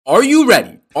Are you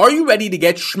ready? Are you ready to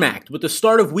get schmacked with the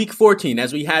start of Week 14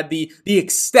 as we had the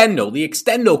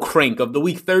extendo crank of the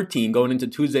Week 13 going into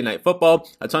Tuesday Night Football?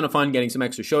 A ton of fun getting some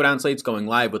extra showdown slates going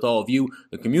live with all of you,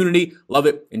 the community. Love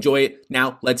it. Enjoy it.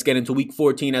 Now let's get into Week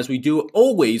 14 as we do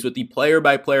always with the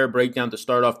player-by-player breakdown to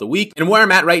start off the week. And where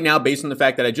I'm at right now, based on the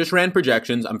fact that I just ran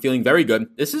projections, I'm feeling very good.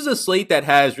 This is a slate that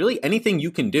has really anything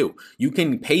you can do. You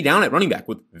can pay down at running back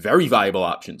with very viable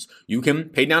options. You can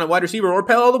pay down at wide receiver or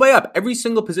pay all the way up. Every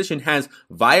single position has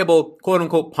viable,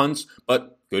 quote-unquote, punts,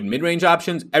 but good mid-range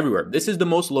options everywhere. This is the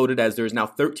most loaded as there is now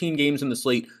 13 games in the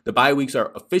slate. The bye weeks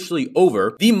are officially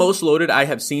over. The most loaded I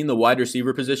have seen the wide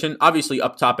receiver position. Obviously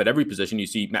up top at every position, you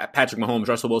see Patrick Mahomes,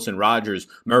 Russell Wilson, Rodgers,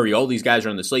 Murray, all these guys are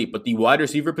on the slate. But the wide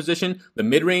receiver position, the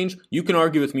mid-range, you can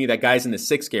argue with me that guys in the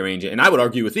 6K range, and I would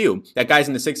argue with you that guys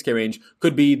in the 6K range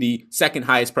could be the second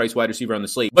highest priced wide receiver on the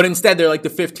slate. But instead, they're like the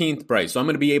 15th price. So I'm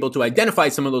going to be able to identify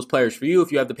some of those players for you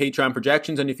if you have the Patreon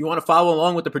projections. And if you want to follow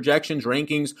along with the projections,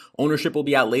 rankings, ownership will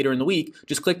be out later in the week.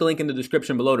 Just click the link in the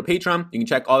description below to Patreon. You can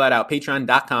check all that out.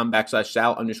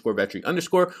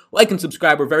 Patreon.com/Sal_Vetri_. Like and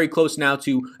subscribe. We're very close now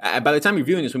to, by the time you're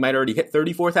viewing this, we might already hit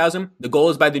 34,000. The goal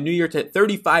is by the new year to hit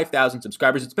 35,000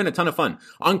 subscribers. It's been a ton of fun.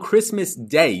 On Christmas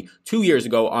Day, 2 years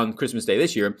ago on Christmas Day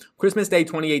this year, Christmas Day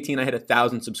 2018, I hit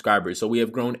 1,000 subscribers. So we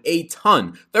have grown a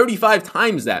ton. 35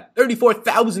 times that.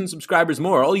 34,000 subscribers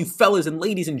more. All you fellas and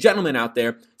ladies and gentlemen out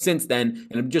there since then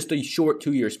in just a short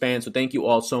 2-year span. So thank you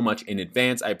all so much in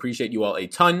advance. I appreciate you all a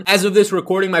ton. As of this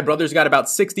recording, my brother's got about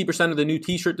 60% of the new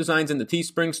t-shirt designs in the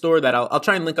Teespring store that I'll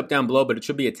try and link up down below, but it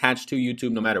should be attached to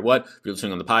YouTube no matter what. If you're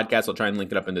listening on the podcast, I'll try and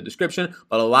link it up in the description.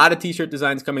 But a lot of t-shirt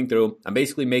designs coming through. I'm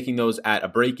basically making those at a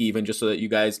break even just so that you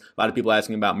guys, a lot of people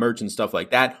asking about merch and stuff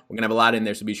like that. We're going to have a lot in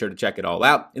there, so be sure to check it all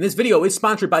out. And this video is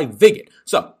sponsored by Vigit.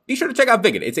 So be sure to check out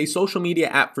Vigit. It's a social media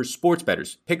app for sports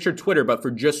bettors. Picture Twitter, but for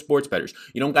just sports bettors.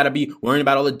 You don't got to be worrying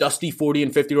about all the dusty 40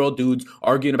 and 50-year-old dudes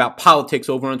arguing about politics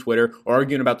over on Twitter or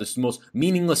arguing about this most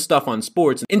meaningless stuff on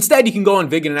sports. Instead, you can go on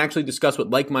Vigit and actually discuss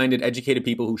with like-minded, educated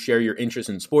people who share your interest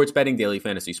in sports betting, daily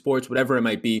fantasy sports, whatever it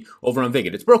might be over on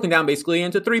Vigit. It's broken down basically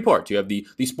into 3 parts. You have the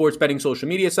sports betting social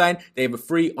media side. They have a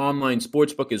free online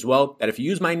sports book as well that if you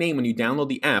use my name when you download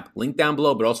the app, link down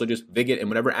below, but also just Vigit in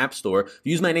whatever app store, if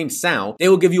you use my name Sal, they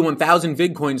will give you 1,000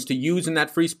 Vig coins to use in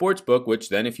that free sports book, which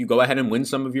then if you go ahead and win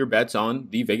some of your bets on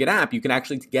the Vigit app, you can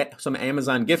actually get some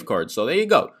Amazon gift cards. So there you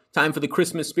go. Time for the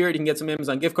Christmas spirit. You can get some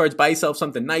Amazon gift cards, buy yourself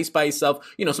something nice, buy yourself,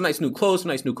 some nice new clothes, some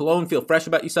nice new cologne, feel fresh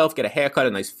about yourself, get a haircut, a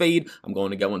nice fade. I'm going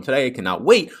to get one today. I cannot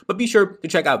wait. But be sure to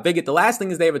check out Vigit. The last thing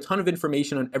is they have a ton of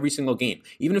information on every single game.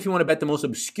 Even if you want to bet the most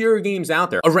obscure games out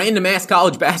there, a random ass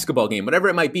college basketball game, whatever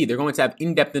it might be, they're going to have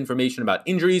in-depth information about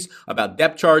injuries, about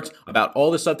depth charts, about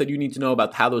all the stuff that you need to know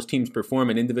about how those teams perform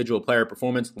and individual player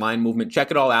performance, line movement.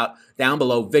 Check it all out down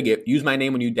below. Vigit. Use my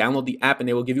name when you download the app and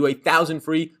they will give you 1,000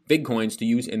 free Vig coins to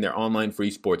use in their online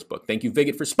free sportsbook. Thank you,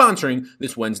 Vigit, for sponsoring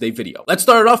this Wednesday video. Let's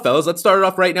start it off, fellas. Let's start it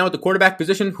off right now with the quarterback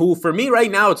position, who for me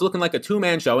right now, it's looking like a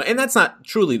 2-man show, and that's not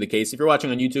truly the case. If you're watching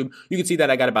on YouTube, you can see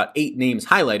that I got about 8 names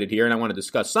highlighted here, and I want to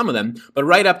discuss some of them. But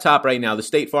right up top right now, the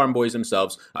State Farm boys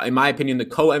themselves, in my opinion, the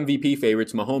co-MVP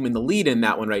favorites, Mahomes in the lead in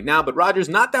that one right now, but Rodgers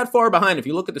not that far behind. If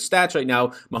you look at the stats right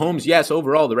now, Mahomes, yes,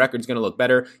 overall, the record's going to look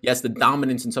better. Yes, the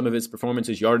dominance in some of his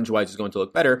performances, yardage-wise, is going to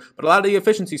look better, but a lot of the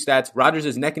efficiency stats, Rodgers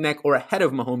is neck and neck or ahead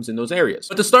of Mahomes in those areas.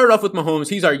 But to start off with Mahomes,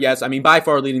 he's our yes. I mean, by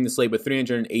far leading the slate with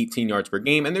 318 yards per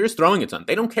game, and they're just throwing a ton.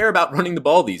 They don't care about running the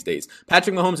ball these days.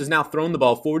 Patrick Mahomes has now thrown the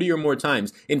ball 40 or more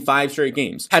times in 5 straight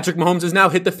games. Patrick Mahomes has now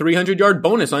hit the 300-yard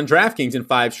bonus on DraftKings in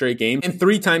 5 straight games, and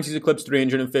 3 times he's eclipsed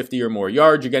 350 or more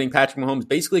yards. You're getting Patrick Mahomes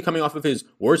basically coming off of his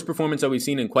worst performance that we've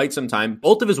seen in quite some time.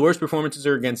 Both of his worst performances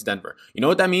are against Denver. You know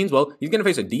what that means? Well, he's going to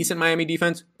face a decent Miami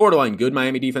defense, borderline good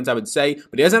Miami defense, I would say,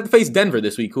 but he doesn't have to face Denver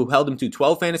this week, who held him to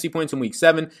 12 fantasy points in week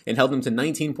 7 and held him to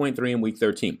 19.3 in week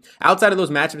 13. Outside of those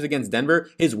matchups against Denver,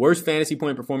 his worst fantasy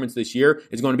point performance this year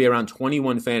is going to be around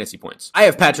 21 fantasy points. I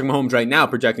have Patrick Mahomes right now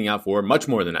projecting out for much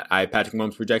more than that. I have Patrick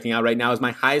Mahomes projecting out right now as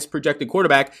my highest projected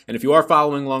quarterback, and if you are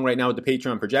following along right now with the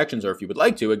Patreon projections, or if you would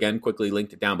like to, again, quickly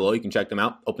linked it down below, you can check them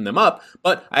out, open them up,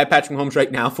 but I have Patrick Mahomes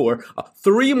right now for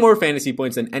 3 more fantasy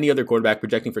points than any other quarterback,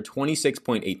 projecting for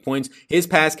 26.8 points. His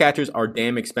pass catchers are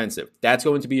damn expensive. That's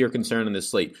going to be your concern on this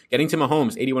slate. Getting to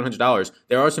Mahomes, $8,100,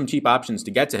 there are some cheap options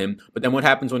to get to him. But then what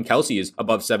happens when Kelsey is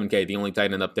above 7K, the only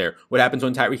tight end up there? What happens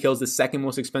when Tyreek Hill is the second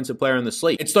most expensive player on the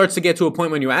slate? It starts to get to a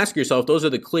point when you ask yourself, those are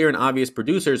the clear and obvious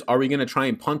producers. Are we going to try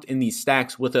and punt in these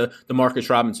stacks with a DeMarcus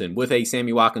Robinson, with a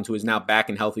Sammy Watkins, who is now back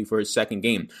and healthy for his second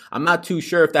game? I'm not too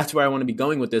sure if that's where I want to be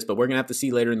going with this, but we're going to have to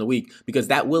see later in the week, because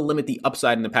that will limit the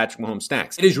upside in the Patrick Mahomes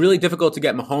stacks. It is really difficult to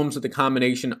get Mahomes with the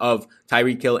combination of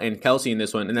Tyreek Hill and Kelsey in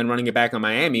this one, and then running it back on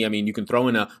Miami. I mean, you can throw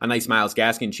in a nice Myles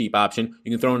Gaskin cheap option.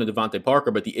 You can throw in a Devontae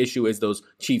Parker, but the issue is those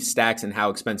Chiefs stacks and how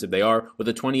expensive they are. With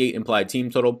a 28 implied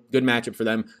team total, good matchup for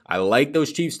them. I like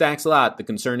those Chiefs stacks a lot. The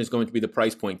concern is going to be the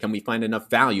price point. Can we find enough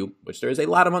value, which there is a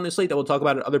lot of on this slate that we'll talk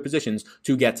about at other positions,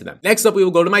 to get to them? Next up, we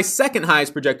will go to my second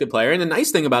highest projected player, and the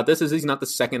nice thing about this is he's not the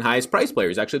second highest price player.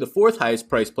 He's actually the fourth highest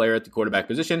price player at the quarterback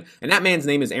position, and that man's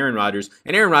name is Aaron Rodgers.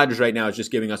 And Aaron Rodgers right now is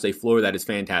just giving us a floor that is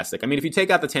fantastic. I mean, if you take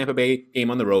out the Tampa Bay game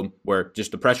on the road, where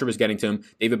just the pressure was getting to him,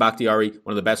 David Bakhtiari,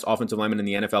 one of the best offensive linemen in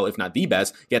the NFL, if not the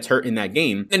best, gets hurt in that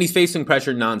game, then he's facing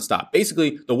pressure nonstop.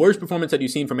 Basically, the worst performance that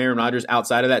you've seen from Aaron Rodgers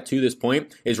outside of that to this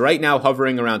point is right now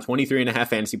hovering around 23.5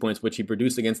 fantasy points, which he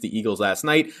produced against the Eagles last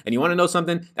night. And you want to know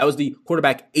something? That was the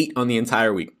quarterback 8 on the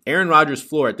entire week. Aaron Rodgers'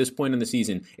 floor at this point in the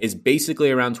season is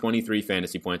basically around 23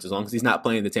 fantasy points, as long as he's not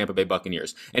playing the Tampa Bay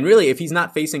Buccaneers. And really, if he's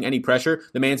not facing any pressure,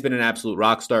 the man's been an absolute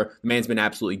rock star. The man's been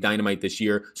absolutely dynamite this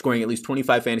year, scoring at least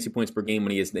 25 fantasy points per game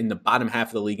when he is in the bottom half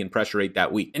of the league in pressure rate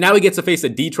that week. And now he gets to face a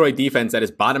Detroit defense that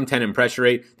is bottom 10 in pressure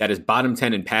rate, that is bottom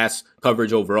 10 in pass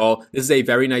coverage overall. This is a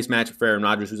very nice matchup for Aaron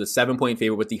Rodgers, who's a 7-point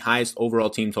favorite with the highest overall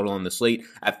team total on the slate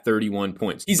at 31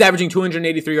 points. He's averaging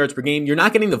 283 yards per game. You're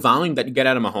not getting the volume that you get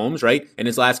out of Mahomes, right? In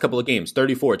his last couple of games,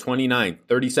 34, 29,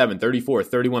 37, 34,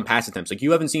 31 pass attempts. Like,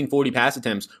 you haven't seen 40 pass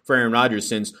attempts for Aaron Rodgers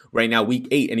since right now week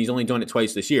 8, and he's only done it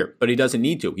twice this year. But he doesn't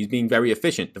need to. He's being very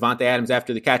efficient. Devontae Adams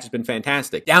after the catch has been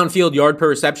fantastic. Downfield yard per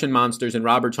reception monsters and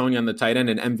Robert Tonyan, the tight end,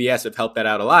 and MVS have helped that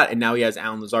out a lot, and now he has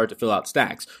Allen Lazard to fill out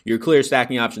stacks. Your clear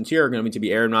stacking options here are going to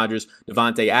be Aaron Rodgers,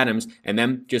 Devontae Adams, and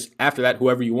then just after that,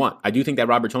 whoever you want. I do think that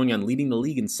Robert Tonyan leading the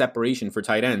league in separation for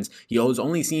tight ends. He has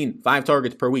only seen 5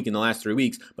 targets per week in the last 3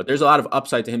 weeks, but there's a lot of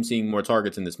upside to him seeing more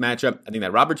targets in this matchup. I think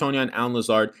that Robert Tonyan, Allen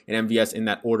Lazard, and MVS in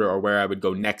that order are where I would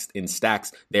go next in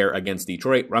stacks there against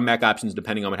Detroit. Run back options,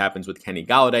 depending on what happens with Kenny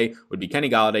Golladay, would be Kenny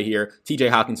Golladay here. TJ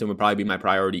Hawkinson would probably be my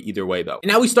priority either way, though.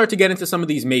 And now we start to get into some of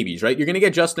these maybes, right? You're going to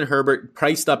get Justin Herbert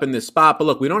priced up in this spot, but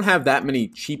look, we don't have that many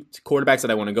cheap quarterbacks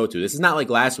that I want to go to. This is not like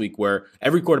last week where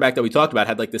every quarterback that we talked about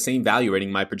had like the same value rating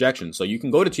in my projections. So you can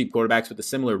go to cheap quarterbacks with a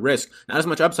similar risk, not as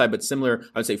much upside, but similar,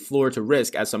 I would say, floor to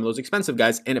risk as some of those expensive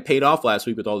guys. And it paid off last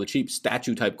week with all the cheap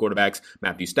statue type quarterbacks,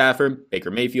 Matthew Stafford,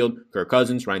 Baker Mayfield, Kirk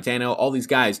Cousins, Ryan Tannehill, all these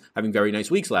guys having very nice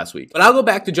weeks last week. But I'll go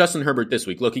back to Justin Herbert this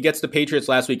week. Look, he gets the Patriots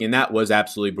last week, and that was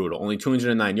absolutely brutal. Only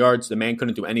 209 yards. The man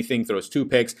couldn't do anything, throws 2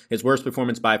 picks, his worst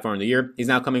performance by far in the year. He's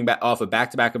now coming back off a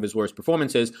back-to-back of his worst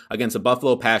performances against a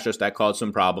Buffalo pass rush that caused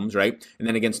some problems, right? And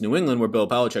then against New England, where Bill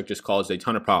Belichick just caused a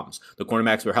ton of problems. The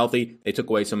cornerbacks were healthy. They took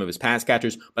away some of his pass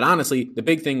catchers. But honestly, the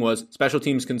big thing was special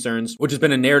teams concerns, which has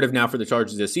been a narrative now for the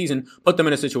Chargers this season, put them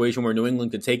in a situation where New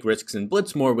England could take risks and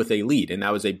blitz more with a lead. And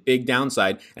that was a big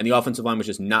downside. And the offensive line was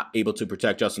just not able to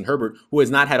protect Justin Herbert, who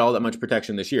has not had all that much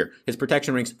protection this year. His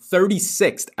protection ranks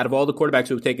 36th out of all the quarterbacks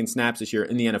who have taken snaps this year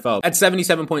in the NFL. At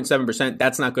 77.7%,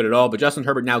 that's not good at all. But Justin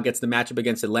Herbert now gets the matchup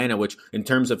against Atlanta, which in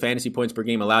terms of fantasy points per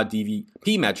game allowed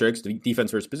DVP metrics, the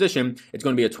defense versus position, it's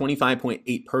going to be a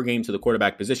 25.8 per game to the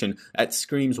quarterback position. That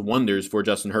screams wonders for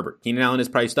Justin Herbert. Keenan Allen is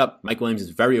priced up. Mike Williams is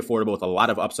very affordable with a lot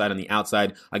of upside on the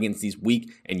outside against these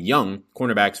weak and young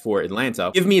cornerbacks for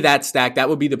Atlanta. Give me that stack. That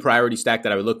would be the priority stack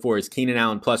that I would look for, is Keenan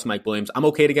Allen plus Mike Williams. I'm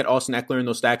okay to get Austin Eckler in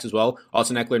those stacks as well.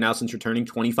 Austin Eckler now, since returning,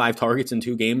 25 targets in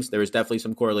 2 games. There is definitely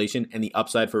some correlation and the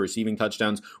upside for receiving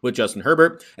touchdowns with Justin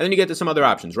Herbert. And then you get to some other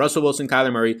options. Russell Wilson,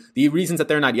 Kyler Murray. The reasons that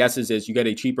they're not yeses is you get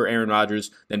a cheaper Aaron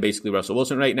Rodgers than basically Russell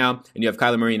Wilson right now, and you have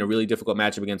Kyler Murray in a really difficult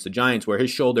matchup against the Giants where his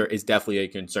shoulder is definitely a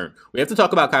concern. We have to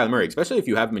talk about Kyler Murray, especially if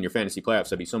you have him in your fantasy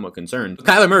playoffs. I'd be somewhat concerned. But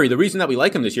Kyler Murray, the reason that we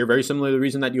like him this year, very similar to the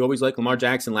reason that you always like Lamar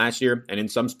Jackson last year and in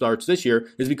some starts this year,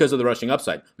 is because of the rushing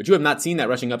upside. But you have not seen that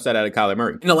rushing upside out of Kyler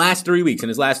Murray. In the last 3 weeks, in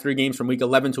his last 3 games from week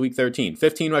 11 to week 13,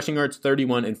 15 rushing yards,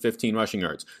 31, and 15 rushing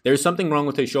yards. There's something wrong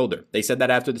with his shoulder. They said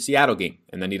that after the Seattle game,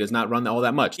 and then he does not run all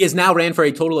that much. He has now ran for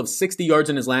a total of 60 yards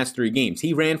in his last 3 games.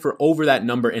 He ran for over that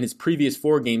number in his previous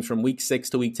 4 games from week 6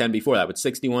 to week 10 before that, with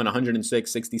 61,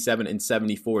 106, 67, and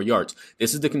 74 yards.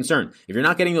 This is the concern. If you're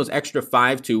not getting those extra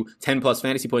 5 to 10 plus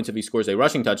fantasy points if he scores a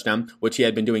rushing touchdown, which he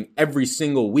had been doing every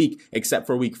single week except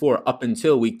for week 4 up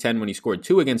until week 10 when he scored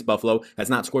 2 against Buffalo, has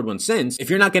not scored 1 since. If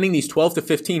you're not getting these 12 to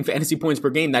 15 fantasy points per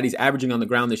game that he's averaging on the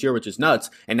ground this year, which is nuts,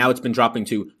 and now it's been dropping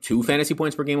to 2 fantasy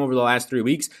points per game over the last 3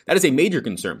 weeks, that is a major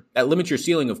concern. That limits your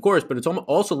ceiling, of course, but it's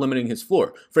also limiting his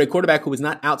floor. For a quarterback who was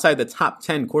not outside the top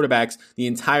 10 quarterbacks the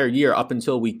entire year up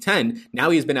until week 10,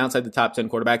 now he has been outside the top 10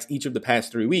 quarterbacks each of the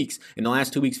past 3 weeks, in the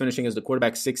last 2 weeks finishing as the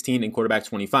quarterback 16 and quarterback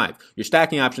 25. Your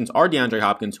stacking options are DeAndre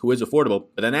Hopkins, who is affordable,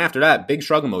 but then after that, big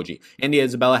shrug emoji. Andy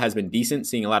Isabella has been decent,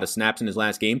 seeing a lot of snaps in his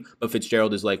last game, but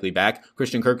Fitzgerald is likely back.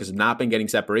 Christian Kirk has not been getting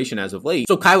separation as of late,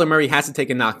 so Kyler Murray has to take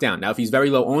a knockdown. Now, if he's very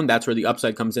low owned, that's where the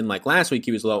upside comes in. Like last week,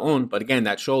 he was low owned, but again,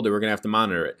 that shoulder, we're going to have to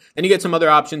monitor it. Then you get some other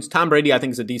options. Tom Brady, I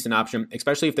think, is a decent option,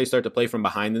 especially if they start to play from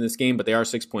behind in this game, but they are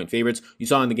 6-point favorites. You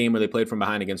saw in the game where they played from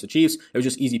behind against the Chiefs, it was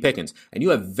just easy pickings. And you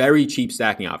have very cheap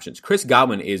stacking options. Chris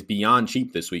Godwin is beyond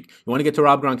cheap this week. You want to get to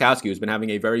Rob Gronkowski, who's been having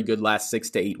a very good last 6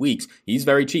 to 8 weeks. He's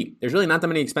very cheap. There's really not that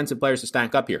many expensive players to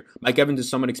stack up here. Mike Evans is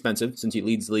somewhat expensive since he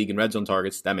leads the league in red zone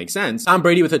targets. That makes sense. Tom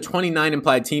Brady with a 29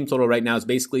 implied team total right now is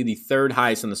basically the third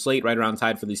highest on the slate, right around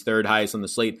tied for the third highest on the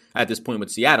slate at this point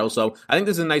with Seattle. So I think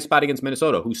this is a nice spot against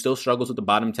Minnesota, who still struggles with the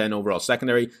bottom 10 overall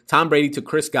secondary. Tom Brady to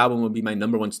Chris Godwin would be my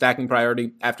number one stacking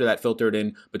priority. After that, filtered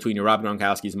in between your Rob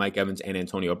Gronkowski's, Mike Evans, and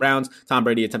Antonio Brown's. Tom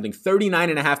Brady attempting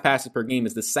 39.5 passes per game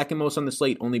is the second most on the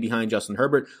slate, only behind Justin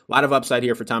Herbert. A lot of upside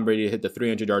here for Tom Brady to hit the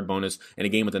 300-yard bonus in a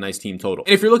game with a nice team total.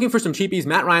 And if you're looking for some cheapies,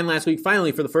 Matt Ryan last week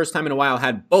finally, for the first time in a while,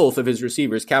 had both of his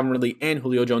receivers, Calvin Ridley and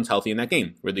Julio Jones, healthy in that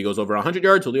game. Ridley goes over 100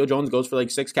 yards, Julio Jones goes for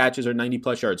like 6 catches or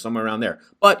 90-plus yards, somewhere around there.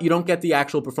 But you don't get the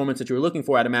actual performance that you were looking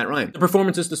for out of Matt Ryan. The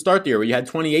performance is to start the year, where you had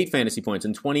 28 fantasy points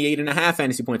and 28.5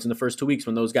 fantasy points in the first 2 weeks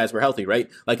when those guys were healthy, right?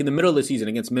 Like in the middle of the season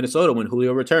against Minnesota when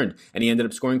Julio returned, and he ended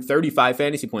up scoring 35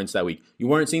 fantasy points that week. You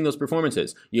weren't seeing those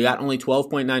performances. You got only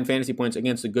 12.9 fantasy points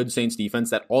against a good Saints defense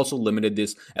that also limited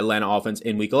this Atlanta offense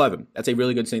in week 11. That's a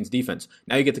really good Saints defense.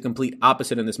 Now you get the complete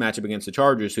opposite in this matchup against the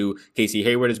Chargers, who Casey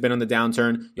Hayward has been on the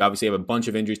downturn. You obviously have a bunch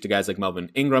of injuries to guys like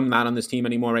Melvin Ingram, not on this team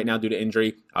anymore right now due to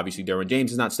injury. Obviously, Derwin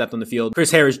James has not stepped on the field.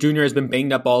 Chris Harris Jr. has been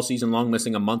banged up all season long,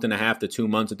 missing a month and a half to 2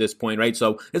 months at this point, right?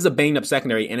 So this is a banged up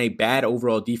secondary and a bad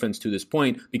overall defense to this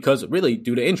point because really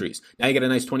due to injuries. Now you get a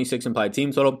nice 26 implied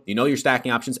team total. You know your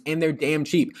stacking options, and they're damn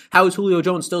cheap. How is Julio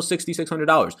Jones still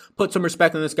 $6,600? Put some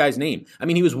respect on this guy's name. I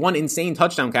mean, he was one insane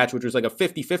touchdown catch, which was like a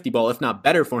 50-50 ball, if not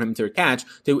better for him to catch,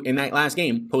 to in that last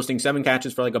game, posting 7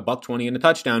 catches for like $120 and a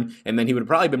touchdown, and then he would have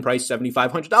probably been priced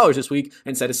 $7,500 this week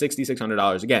instead of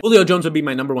 $6,600 again. Julio Jones would be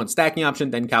my number one stacking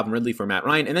option, then Calvin Ridley for Matt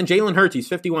Ryan, and then Jalen Hurts, he's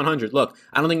 $5,100. Look,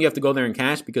 I don't think you have to go there in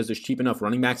cash because there's cheap enough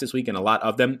running backs this week and a lot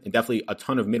of them, and definitely a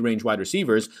ton of mid-range wide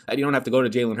receivers that you don't have to go to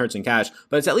Jalen Hurts in cash,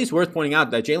 but it's at least worth pointing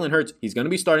out that Jalen Hurts, he's going to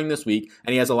be starting this week,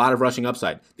 and he has a lot of rushing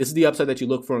upside. This is the upside that you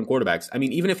look for in quarterbacks. I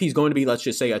mean, even if he's going to be, let's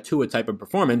just say, a Tua type of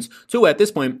performance, Tua at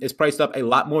this point is priced up a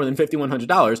lot more than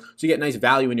 $5,100, so you get nice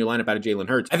value in your lineup out of Jalen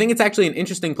Hurts. I think it's actually an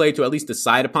interesting play to at least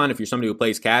decide upon if you're somebody who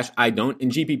plays cash. I don't. In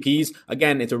GPPs,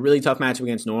 again, it's a really tough matchup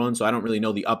against New Orleans, so I don't really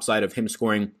know the upside of him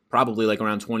scoring probably like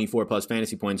around 24 plus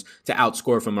fantasy points to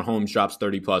outscore from Mahomes drops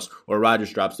 30 plus or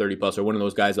Rodgers drops 30 plus or one of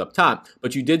those guys up top.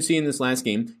 But you did see in this last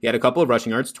game, he had a couple of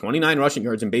rushing yards, 29 rushing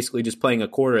yards, and basically just playing a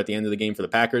quarter at the end of the game for the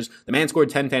Packers. The man scored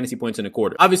 10 fantasy points in a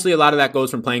quarter. Obviously, a lot of that goes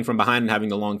from playing from behind and having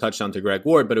the long touchdown to Greg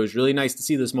Ward, but it was really nice to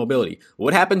see this mobility.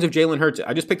 What happens if Jalen Hurts,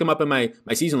 I just picked him up in my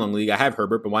season-long league. I have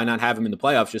Herbert, but why not have him in the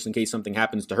playoffs just in case something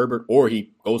happens to Herbert or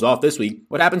he goes off this week?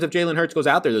 What happens if Jalen Hurts goes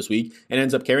out there this week and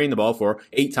ends up carrying the ball for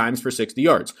 8 times for 60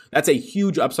 yards? That's a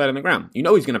huge upside on the ground. You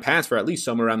know he's going to pass for at least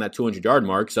somewhere around that 200-yard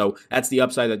mark, so that's the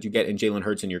upside that you get in Jalen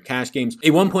Hurts in your cash games.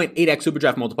 A 1.8x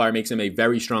Superdraft multiplier makes him a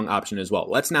very strong option as well.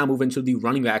 Let's now move into the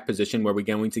running back position where we're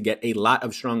going to get a lot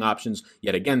of strong options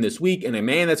yet again this week, and a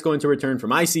man that's going to return for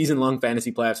my season-long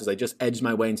fantasy playoffs as I just edged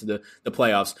my way into the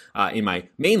playoffs in my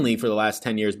main league for the last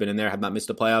 10 years, been in there, have not missed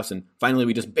the playoffs, and finally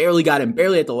we just barely got him,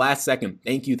 barely at the last second.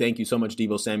 Thank you so much,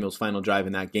 Deebo Samuel's final drive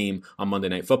in that game on Monday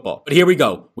Night Football. But here we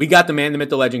go. We got the man, the myth,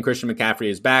 the legend, Christian McCaffrey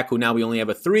is back, who now we only have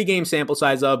a 3-game sample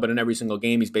size of, but in every single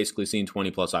game, he's basically seen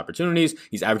 20 plus opportunities.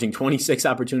 He's averaging 26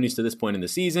 opportunities to this point in the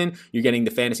season. You're getting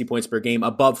the fantasy points per game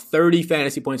above 30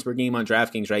 fantasy points per game on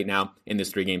DraftKings right now in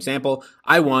this 3-game sample.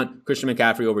 I want Christian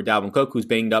McCaffrey over Dalvin Cook, who's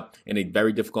banged up in a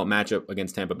very difficult matchup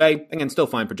against Tampa Bay. Again, still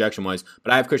fine projection-wise,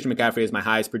 but I have Christian McCaffrey as my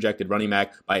highest projected running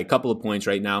back by a couple of points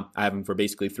right now. I have him for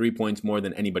basically 3 points more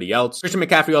than anybody else. Christian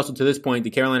McCaffrey also, to this point, the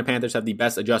Carolina Panthers have the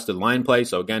best adjusted line play,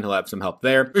 so again, he'll have some help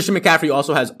there. Christian McCaffrey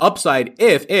also has upside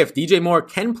if DJ Moore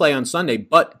can play on Sunday,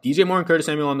 but DJ Moore and Curtis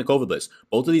Samuel on the COVID list.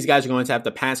 Both of these guys are going to have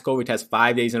to pass COVID test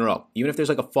 5 days in a row. Even if there's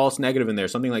like a false negative in there,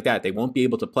 something like that, they won't be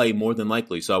able to play more than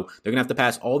likely. So they're going to have to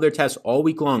pass all their tests all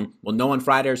week long. We'll know on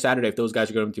Friday or Saturday if those guys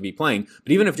are going to be playing.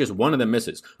 But even if just one of them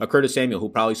misses, a Curtis Samuel who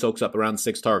probably soaks up around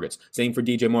 6 targets, same for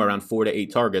DJ Moore around 4 to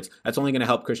 8 targets, that's only going to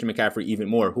help Christian McCaffrey even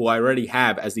more, who I already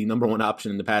have as the number one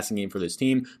option in the passing game for this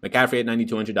team. McCaffrey at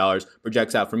 $9,200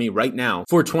 projects out for me right now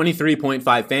for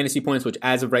 23.5 fantasy points, which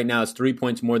as of right now is 3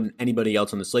 points more than anybody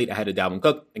else on the slate ahead of Dalvin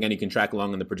Cook. Again, you can track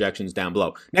along on the projections down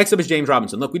below. Next up is James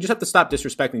Robinson. Look, we just have to stop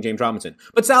disrespecting James Robinson.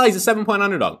 But Sally's a 7-point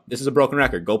underdog. This is a broken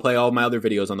record. Go play all of my other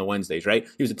videos on the Wednesdays, right?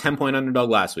 He was a 10-point underdog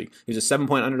last week. He was a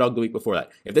 7-point underdog the week before that.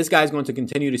 If this guy's going to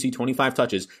continue to see 25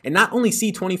 touches, and not only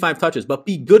see 25 touches, but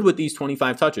be good with these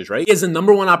 25 touches, right? He has the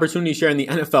number one opportunity share in the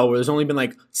NFL where there's only been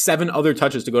like 7 other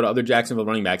touches to go to other Jacksonville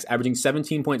running backs, averaging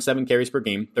 17.7 carries per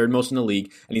game, third most in the league,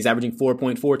 and he's averaging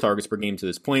 4.4 targets per game to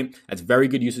this point. That's very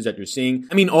good usage that you're seeing.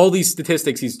 I mean, all these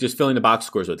statistics he's just filling the box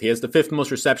scores with. He has the 5th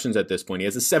most receptions at this point. He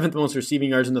has the 7th most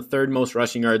receiving yards and the 3rd most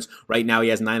rushing yards. Right now he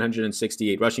has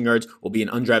 968 rushing yards. Will be an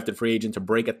undrafted free agent to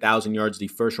break 1,000 yards, the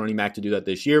first running back to do that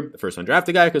this year, the first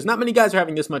undrafted guy, because not many guys are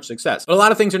having this much success. But a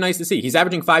lot of things are nice to see. He's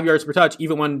averaging 5 yards per touch,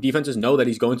 even when defenses know that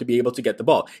he's going to be able to get the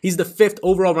ball. He's the 5th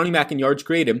overall running back in yards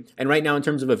created, and right now in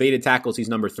terms of evaded tackles, he's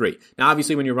number 3. Now,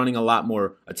 obviously, when you're running a lot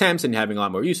more attempts and having a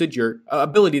lot more usage, your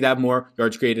ability to have more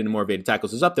yards created and more evaded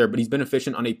tackles is up there, but he's been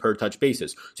efficient on a per touch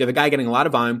basis. So you have a guy getting a lot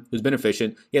of volume who's been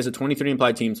efficient. He has a 23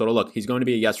 implied team total. Look, he's going to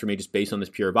be a yes for me just based on this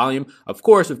pure volume. Of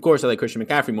course, I like Christian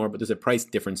McCaffrey more, but there's a price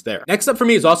difference there. Next up for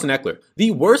me is Austin Eckler.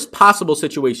 The worst possible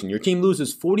situation. Your team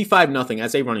loses 45-0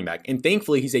 as a running back, and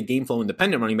thankfully he's a game flow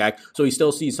independent running back, so he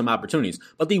still sees some opportunities.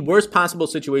 But the worst possible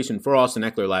situation for Austin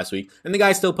Eckler last week, and the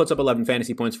guy still puts up 11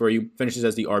 fantasy points for you, finishes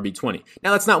as the RB20.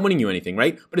 Now that's not winning you anything,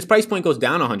 right? But his price point goes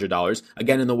down $100,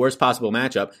 again in the worst possible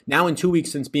matchup. Now in 2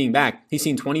 weeks since being back, he's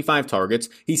seen 25 targets.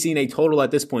 He's seen a total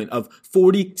at this point of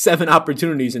 47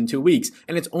 opportunities in 2 weeks,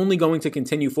 and it's only going to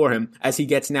continue for him as he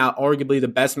gets now arguably the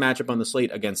best matchup on the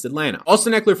slate against Atlanta.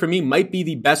 Austin Eckler for me might be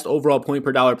the best overall point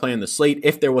per dollar play on the slate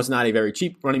if there was not a very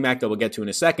cheap running back that we'll get to in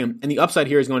a second, and the upside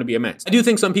here is going to be immense. I do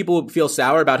think some people feel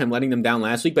sour about him letting them down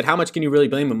last week, but how much can you really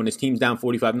blame him when his team's down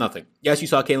 45-0? Yes, you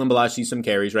saw Kalen Ballage see some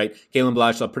carries, right? Kalen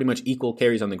Ballage saw pretty much equal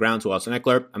carries on the ground to Austin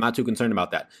Eckler. I'm not too concerned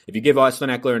about that. If you give Austin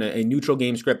Eckler a neutral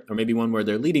game script, or maybe one where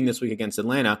they're leading this week against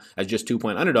Atlanta as just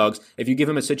 2-point underdogs, if you give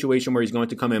him a situation where he's going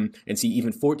to come in and see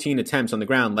even 14 attempts on the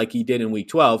ground like he did in week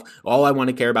 12, all I want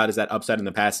to care about is that upside in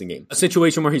the passing game. A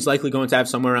situation where he's likely going to have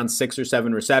somewhere around 6 or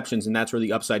 7 receptions, and that's where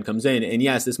the upside comes in. And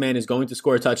yes, this man is going to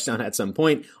score a touchdown at some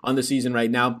point on the season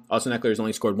right now. Austin Eckler has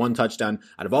only scored 1 touchdown.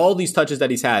 Out of all these touches that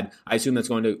he's had, I assume that's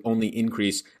going to only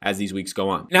increase as these weeks go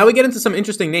on. Now we get into some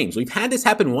interesting names. We've had this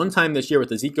happen one time this year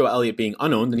with Ezekiel Elliott being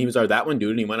unowned, and he was our that one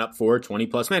dude, and he went up for 20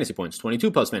 plus fantasy points,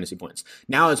 22 plus fantasy points.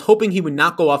 Now I was hoping he would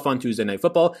not go off on Tuesday Night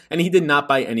Football, and he did not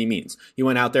by any means. He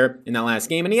went out there in that last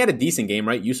game, and he had a decent game,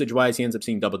 right? Usage-wise, he ends up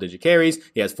seeing double-digit carries.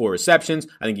 He has 4 receptions.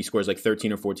 I think he scores like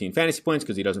 13 or 14 fantasy points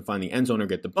because he doesn't find the end zone or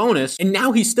get the bonus. And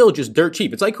now he's still just dirt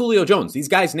cheap. It's like Julio Jones. These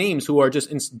guys' names who are just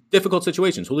in difficult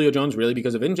situations. Julio Jones really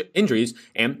because of injuries,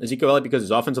 and Ezekiel Elliott because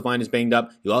his offensive line is banged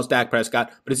up. He lost Dak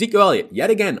Prescott. But Ezekiel Elliott, yet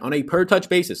again, on a per-touch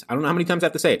basis, I don't know how many times I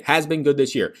have to say it, has been good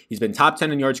this year. He's been top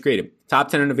 10 in yards created, top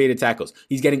 10 in evaded tackles.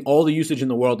 He's getting all the usage in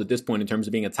the world at this point in terms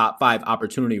of being a top 5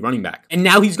 opportunity running back. And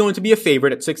now he's going to be a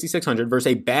favorite at 6,600 versus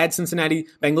a bad Cincinnati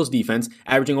Bengals defense,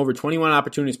 averaging over 21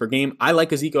 opportunities per game. I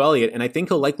like Ezekiel Elliott, and I think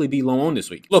he'll likely be low owned this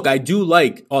week. Look, I do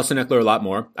like Austin Eckler a lot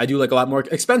more. I do like a lot more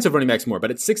expensive running backs more,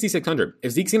 but at 6,600,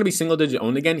 if Zeke's going to be single digit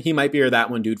owned again, he might be that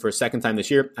one dude for a second time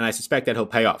this year, and I suspect that he'll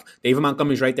pay off. David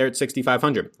Montgomery's right there at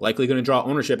 6,500, likely going to draw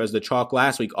ownership as the chalk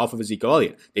last week off of Ezekiel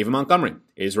Elliott. David Montgomery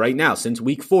is right now, since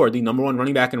week 4, the number 1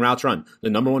 running back in routes run, the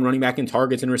number 1 running back in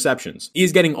targets and receptions.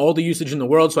 He's getting all the usage in the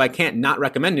world, so I can't not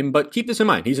recommend him, but keep this in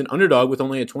mind. He's an underdog with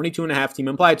only a 22.5 team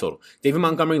implied total. David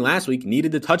Montgomery last week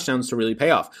needed the touchdowns to really pay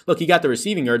off. Look, he got the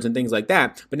receiving yards and things like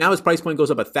that, but now his price point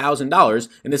goes up $1,000,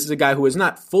 and this is a guy who is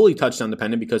not fully touchdown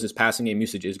dependent because his passing game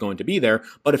usage is going to be there,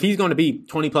 but if he's going to be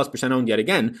 20+% owned yet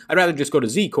again, I'd rather just go to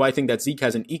Zeke, who I think that Zeke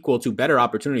has an equal to better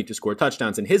opportunity to score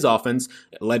touchdowns in his offense,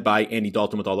 led by Andy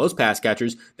Dalton with all those pass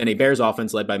catchers, than a Bears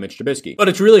offense led by Mitch Trubisky. But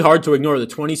it's really hard to ignore the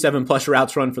 27+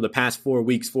 routes run for the past 4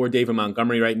 weeks for David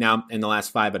Montgomery right now, and the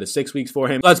last 5 out of 6 weeks for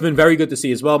him. So that's been very good to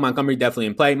see as well. Montgomery definitely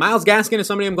in play. Myles Gaskin is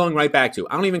somebody I'm going right back to.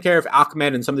 I don't even care if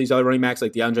Ahmed and some of these other running backs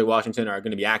like DeAndre Washington are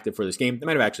going to be active for this game. They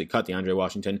might have actually cut DeAndre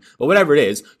Washington, but whatever it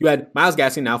is, you had Myles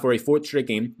Gaskin now for a 4th straight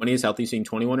game when he is healthy, seeing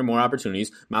 21 or more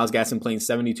opportunities. Myles Gaskin playing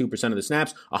 72% of the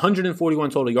snaps, 141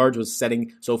 total yards, was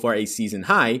setting so far a season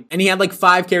high, and he had like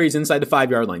 5 carries inside the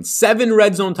 5-yard line. 7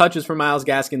 red zone touches for Myles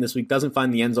Gaskin this this week doesn't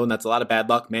find the end zone. That's a lot of bad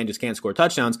luck. Man just can't score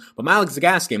touchdowns. But Myles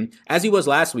Gaskin, as he was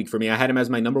last week for me, I had him as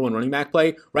my number 1 running back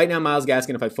play. Right now, Myles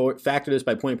Gaskin, if I factor this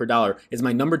by point per dollar, is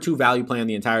my number 2 value play on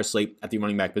the entire slate at the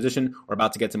running back position. We're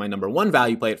about to get to my number 1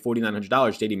 value play at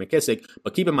 $4,900, J.D. McKissic.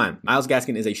 But keep in mind, Myles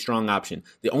Gaskin is a strong option.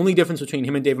 The only difference between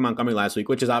him and David Montgomery last week,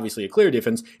 which is obviously a clear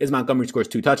difference, is Montgomery scores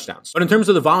 2 touchdowns. But in terms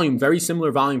of the volume, very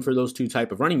similar volume for those two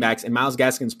type of running backs, and Myles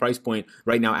Gaskin's price point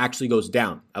right now actually goes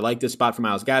down. I like this spot for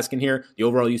Myles Gaskin here. The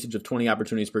overall usage of 20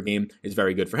 opportunities per game is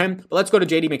very good for him. But let's go to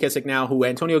J.D. McKissic now, who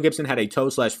Antonio Gibson had a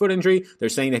toe/foot injury. They're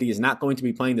saying that he is not going to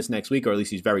be playing this next week, or at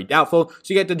least he's very doubtful.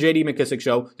 So you get the J.D. McKissic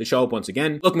show to show up once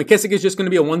again. Look, McKissic is just going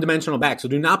to be a one-dimensional back, so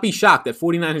do not be shocked at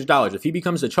 $4,900. If he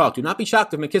becomes the chalk, do not be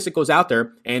shocked if McKissic goes out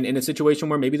there and in a situation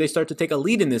where maybe they start to take a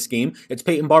lead in this game, it's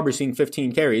Peyton Barber seeing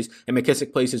 15 carries and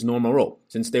McKissic plays his normal role.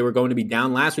 Since they were going to be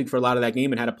down last week for a lot of that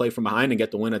game and had to play from behind and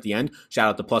get the win at the end, shout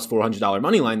out the plus $400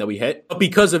 money line that we hit. But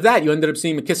because of that, you ended up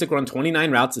seeing McKissic run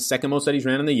 29 routes, the second most that he's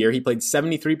ran in the year. He played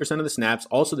 73% of the snaps,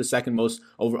 also the second most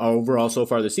overall so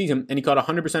far this season, and he caught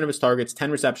 100% of his targets,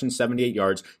 10 receptions, 78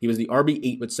 yards. He was the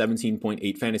RB8 with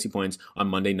 17.8 fantasy points on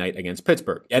Monday night against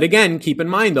Pittsburgh. Yet again, keep in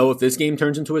mind though, if this game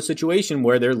turns into a situation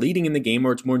where they're leading in the game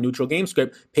or it's more neutral game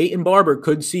script, Peyton Barber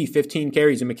could see 15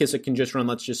 carries and McKissic can just run,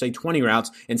 let's just say 20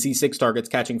 routes and see 6 targets,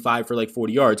 catching 5 for like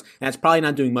 40 yards. And that's probably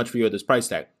not doing much for you at this price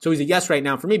tag. So he's a yes right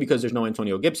now for me because there's no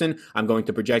Antonio Gibson. I'm going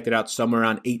to project it out somewhere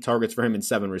around 8 targets for him and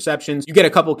 7 receptions. You get a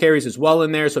couple carries as well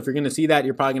in there. So if you're going to see that,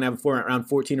 you're probably going to have around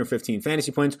 14 or 15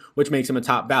 fantasy points, which makes him a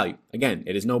top value. Again,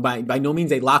 it is by no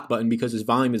means a lock button because his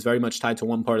volume is very much tied to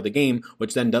one part of the game,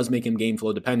 which then does make him game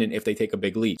flow dependent if they take a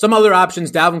big lead. Some other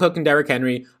options, Dalvin Cook and Derrick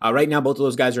Henry. Right now, both of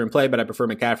those guys are in play, but I prefer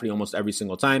McCaffrey almost every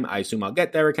single time. I assume I'll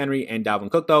get Derrick Henry and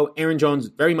Dalvin Cook though. Aaron Jones,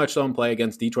 very much so in play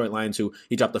against Detroit Lions, who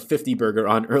he dropped a 50 burger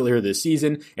on earlier this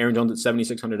season. Aaron Jones at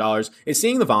 $7,600 is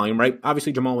seeing the volume, right?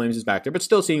 Obviously, Jamal Williams is back there, but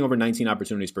still seeing over 19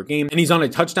 opportunities per game. And he's on a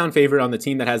touchdown favorite on the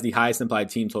team that has the highest implied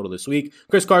team total this week.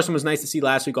 Chris Carson was nice to see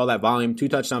last week, all that volume. 2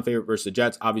 touchdown favorite versus the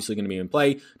Jets, obviously going to be in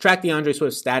play. Track DeAndre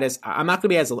Swift's status. I'm not going to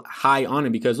be as high on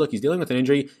him because, look, he's dealing with an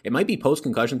injury. It might be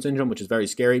post-concussion syndrome, which is very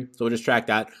scary. So we'll just track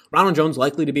that. Ronald Jones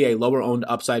likely to be a lower-owned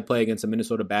upside play against a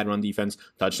Minnesota bad run defense.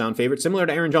 Touchdown favorite, similar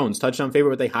to Aaron Jones. Touchdown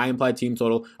favorite with a high implied team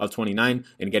total of 29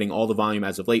 and getting all the volume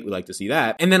as of late. We like to see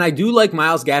that. And then I do like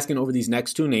Myles Gaskin over these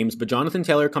next 2 names, but Jonathan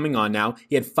Taylor coming on now.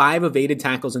 He had 5 evaded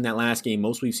tackles in that last game,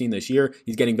 most we've seen this year.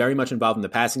 He's getting very much involved in the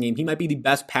passing game. He might be the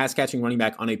best pass-catching running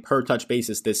back on a per-touch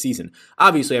basis this season.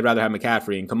 Obviously, I'd rather have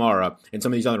McCaffrey and Kamara and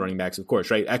some of these other running backs, of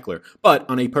course, right? Eckler. But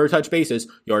on a per-touch basis,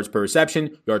 yards per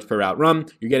reception, yards per route run,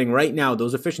 you're getting right now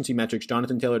those efficiency metrics,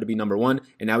 Jonathan Taylor to be number 1,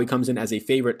 and now he comes in as a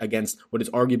favorite against what is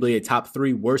arguably a top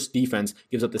 3 worst defense,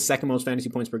 gives up the second most fantasy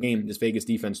points per game, this Vegas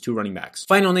defense, 2 running backs.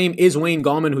 Final name is Wayne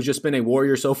Gallman, who's just been a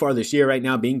warrior so far this year right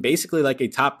now, being basically like a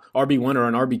top RB1 or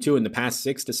an RB2 in the past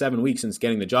 6 to 7 weeks since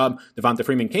getting the job. Devonta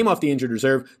Freeman came off the injured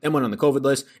reserve, then went on the COVID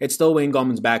list. It's still Wayne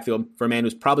Gallman's backfield for a man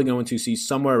who's probably going to see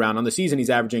somewhere around, on the season, he's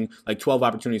averaging like 12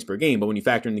 opportunities per game, but when you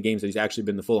factor in the games that he's actually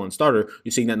been the full-on starter,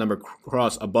 you're seeing that number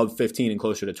cross above 15 and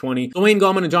closer to 20. So Wayne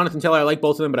Gallman and Jonathan Taylor, I like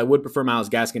both of them, but I would prefer Myles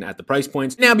Gaskin at the price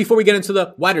points. Now, before we get into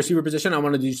the wide receiver position, I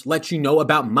want to just let you know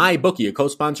about MyBookie, a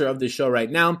co-sponsor of this show right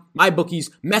now. MyBookie's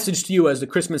message to you as the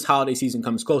Christmas holiday season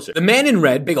comes closer. The man in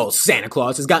red, big old Santa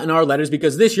Claus, has gotten our letters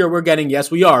because this year we're getting,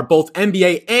 yes, we are, both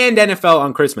NBA and NFL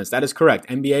on Christmas. That is correct.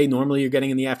 NBA, normally you're getting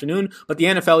in the afternoon, but the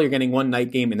NFL, you're getting 1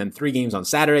 night game and then 3 games on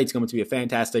Saturday. It's going to be a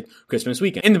fantastic Christmas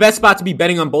weekend. And the best spot to be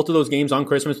betting on both of those games on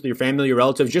Christmas with your family, your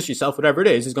relatives, just yourself, whatever it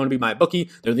is going to be MyBookie.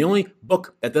 They're the only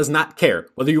book that does not care.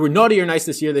 Whether you were naughty or nice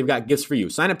this year, they've got gifts for you.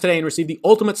 Sign up today and receive the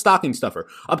ultimate stocking stuffer.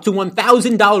 Up to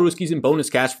 $1,000 Rooskies in bonus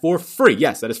cash for free.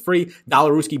 Yes, that is free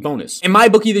Rooski bonus. And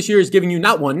MyBookie this year is giving you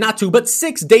not 1, not 2, but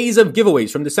 6 days of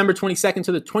giveaways from December 22nd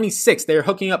to the 26th. They're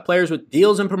hooking up players with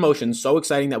deals and promotions so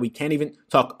exciting that we can't even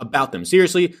talk about them.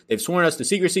 Seriously, they've sworn us to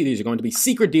secrecy. These are going to be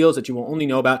secret deals that you will only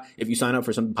know about if you sign up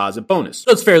for some deposit bonus.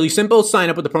 So it's fairly simple. Sign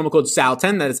up with the promo code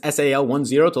SAL10, that is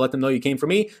SAL10, to let them know you came from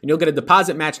me, and you'll get a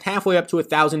deposit matched halfway up to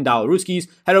 $1,000 Rooskies.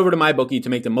 Head over to MyBookie to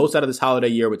make the most out of this holiday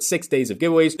year with 6 days of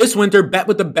giveaways. This winter, bet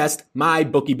with the best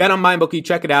MyBookie. Bet on MyBookie.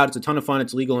 Check it out. It's a ton of fun.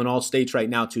 It's legal in all states right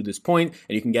now to this point,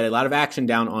 and you can get a lot of action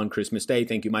down on Christmas Day.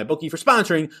 Thank you, MyBookie, for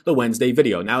sponsoring the Wednesday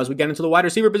video. Now, as we get into the wide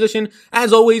receiver position,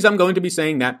 as always, I'm going to be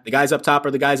saying that the guys up top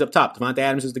are the guys up top. Devonta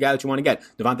Adams is the guy that you want to get.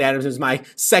 Devonta Adams is my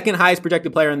second highest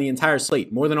projected player on the entire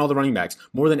slate, more than all the running backs,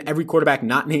 more than every quarterback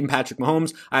not named Patrick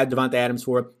Mahomes. I had Devonta Adams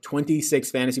for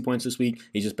 26 fantasy points this week.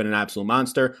 He's just been an absolute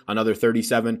monster. Another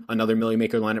 37, another Millie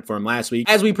Maker lineup for him last week.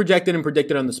 As we projected and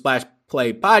predicted on the Splash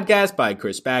Play podcast by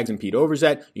Chris Baggs and Pete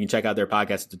Overzet. You can check out their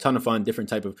podcast. It's a ton of fun, different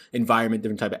type of environment,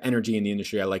 different type of energy in the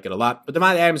industry. I like it a lot. But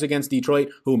Davante Adams against Detroit,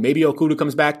 who maybe Okuda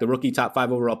comes back, the rookie top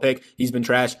 5 overall pick. He's been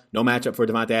trash. No matchup for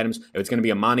Davante Adams. If it's going to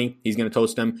be Amani, he's going to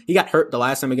toast them. He got hurt the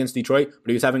last time against Detroit, but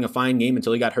he was having a fine game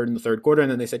until he got hurt in the third quarter. And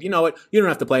then they said, you know what? You don't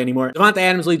have to play anymore. Davante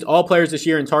Adams leads all players this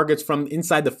year in targets from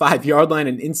inside the 5-yard line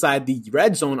and inside the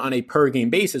red zone on a per game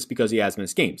basis because he has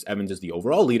missed games. Evans is the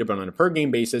overall leader, but on a per game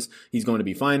basis, he's going to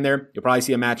be fine there. You'll probably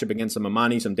see a matchup against some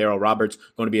Amani, some Darrell Roberts.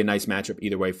 Going to be a nice matchup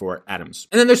either way for Adams.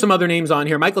 And then there's some other names on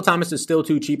here. Michael Thomas is still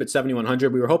too cheap at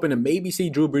 7,100. We were hoping to maybe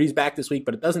see Drew Brees back this week,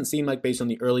 but it doesn't seem like, based on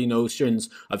the early notions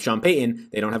of Sean Payton,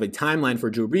 they don't have a timeline for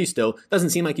Drew Brees still.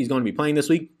 Doesn't seem like he's going to be playing this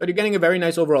week, but you're getting a very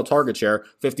nice overall target share,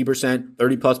 50%,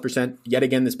 30+%. Yet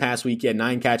again this past week, he had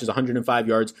 9 catches, 105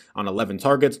 yards on 11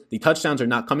 targets. The touchdowns are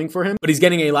not coming for him, but he's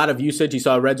getting a lot of usage. He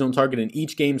saw a red zone target in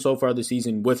each game so far this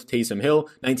season with Taysom Hill.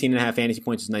 19.5 fantasy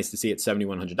points is nice to see at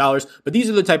 $7,100. But these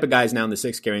are the type of guys now in the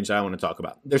 6K range that I want to talk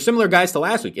about. They're similar guys to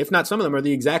last week. If not, some of them are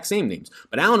the exact same names.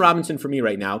 But Allen Robinson for me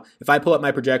right now, if I pull up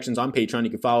my projections on Patreon, you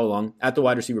can follow along at the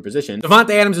wide receiver position.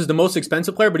 Davante Adams is the most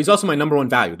expensive player, but he's also my number 1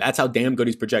 value. That's how damn good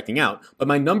he's projecting out. But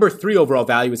my number 3 overall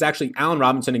value is actually Allen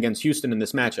Robinson against Houston in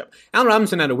this matchup. Allen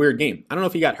Robinson had a weird game. I don't know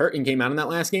if he got hurt and came out in that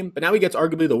last game, but now he gets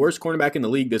arguably the worst cornerback in the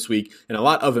league this week, and a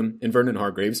lot of him in Vernon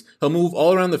Hargreaves. He'll move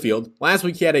all around the field. Last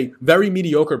week he had a very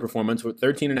mediocre performance with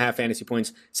 13.5 fantasy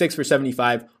points, 6 for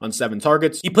 75 on 7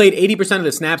 targets. He played 80% of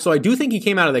the snaps, so I do think he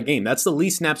came out of that game. That's the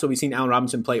least snaps that we've seen Allen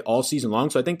Robinson play all season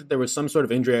long, so I think that there was some sort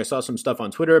of injury. I saw some stuff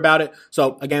on Twitter about it.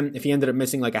 So again, if he ended up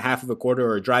missing like a half of a quarter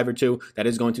or a drive or two, that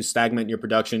is going to stagnate your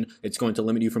production. It's going to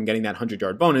limit you from getting that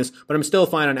 100-yard bonus, but I'm still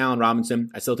fine on Allen Robinson.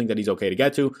 I still think that he's okay to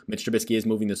get to. Mitch Trubisky is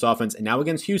moving this offense, and now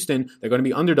against Houston, they're going to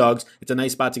be underdogs. It's a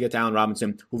nice spot to get to Allen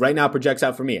Robinson, who right now projects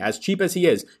out for me, as cheap as he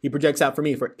is, he projects out for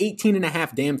me for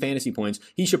 18.5 damn fantasy points.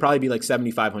 He should probably be like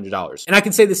 $7,500. And I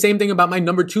can say the same thing about my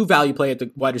number 2 value play at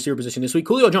the wide receiver position this week,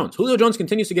 Julio Jones. Julio Jones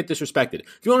continues to get disrespected.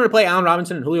 If you wanted to play Allen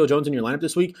Robinson and Julio Jones in your lineup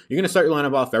this week, you're going to start your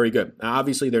lineup off very good. Now,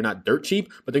 obviously, they're not dirt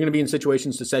cheap, but they're going to be in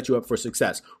situations to set you up for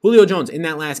success. Julio Jones, in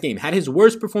that last game, had his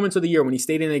worst performance of the year when he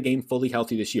stayed in a game fully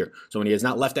healthy this year. So when he has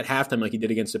not left at halftime like he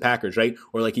did against the Packers, right?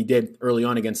 Or like he did early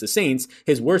on against the Saints,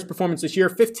 his worst performance this year,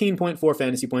 15.4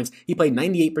 fantasy points. He played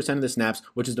 98% of the snaps,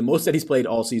 which is the most that he's played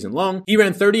all season long. He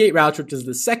ran 38 routes, which is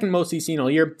the second most he's seen all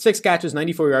year. 6 catches,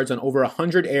 94 yards on over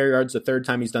 100 air yards, the third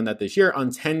time he's done that this year,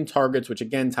 on 10 targets, which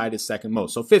again tied his second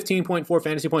most. So 15.4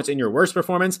 fantasy points in your worst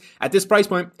performance. At this price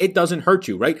point, it doesn't hurt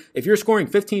you, right? If you're scoring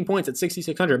 15 points at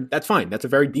 6,600, that's fine. That's a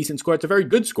very decent score. It's a very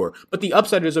good score. But the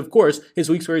upside is, of course, his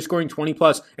weeks where he's scoring 20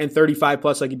 plus and 35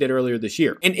 plus like he did earlier this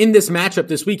year. And in this matchup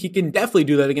this week, he can definitely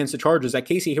do that against the Chargers. That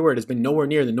Casey Hayward has been nowhere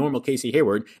near the normal Casey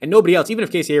Hayward, and nobody else, even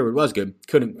if Casey Hayward was good,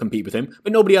 couldn't compete with him,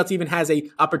 but nobody else even has a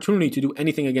opportunity to do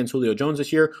anything against Julio Jones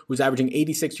this year, who's averaging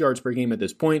 86 yards per game at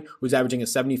this point, who's averaging a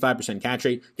 75% catch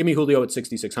rate. Give me Julio at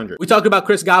 6,600. We talked about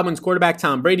Chris Godwin's quarterback,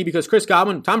 Tom Brady, because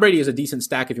Tom Brady is a decent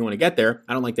stack if you want to get there.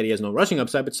 I don't like that he has no rushing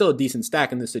upside, but still a decent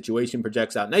stack in this situation,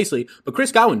 projects out nicely. But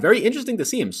Chris Godwin, very interesting to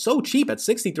see him so cheap at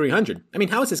 6,300. I mean,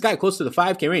 how is this guy close to the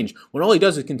 5K range when all he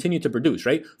does is continue to produce,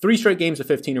 right? 3 straight games of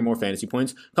 15 or more fantasy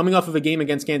points, coming off of a game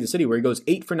against Kansas City where he goes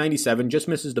 8 for 97, just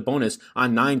misses the bonus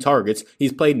on 9 targets.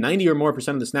 He's played 90 or more %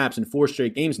 of the snaps in 4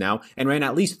 straight games now and ran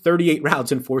at least 38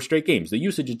 routes in 4 straight games. The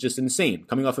usage is just insane.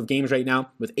 Coming off of games right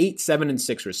now with 8, 7, and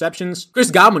 6 receptions.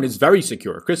 Chris Godwin is very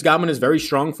secure. Chris Godwin is very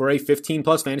strong for a 15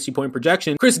 plus fantasy point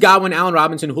projection. Chris Godwin, Allen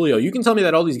Robinson, Julio. You can tell me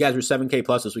that all these guys were 7K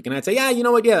plus this week, and I'd say, yeah, you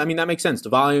know what? Yeah, I mean, that makes sense. The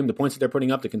volume, the points that they're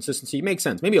putting up, the consistency makes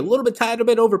sense. Maybe a little bit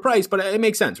overpriced, but it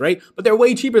makes sense, right? But they're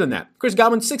way cheaper than that. Chris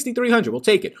Godwin, 6,300. We'll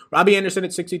take it. Robbie Anderson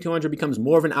at 6,200 becomes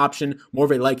more of an option, more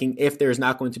of a liking if there's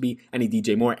not going to be any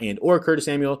DJ Moore and or Curtis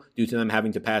Samuel due to them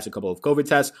having to pass a couple of COVID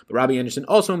tests. But Robbie Anderson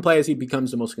also in play as he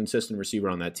becomes the most consistent receiver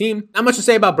on that team. Not much to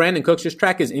say about Brandon Cooks. Just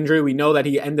track his injury. We know that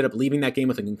he ended up leaving that game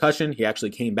with a concussion. He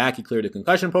actually came back. He cleared a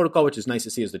concussion protocol, which is nice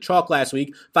to see as the chalk last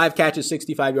week. 5 catches,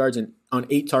 65 yards, and on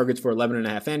 8 targets for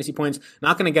 11.5 fantasy points.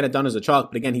 Not going to get it done as a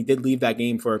chalk, but again, he did leave that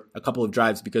game for a couple of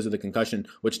drives because of the concussion,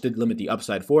 which did limit the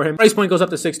upside for him. Price point goes up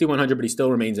to 6,100, but he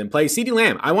still remains in play. CeeDee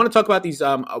Lamb. I want to talk about these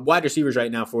wide receivers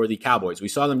right now for the Cowboys. We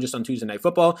saw them just on Tuesday Night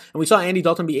Football, and we saw Andy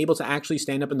Dalton be able to actually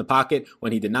stand up in the pocket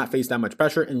when he did not face that much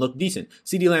pressure and look decent.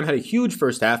 CeeDee Lamb had a huge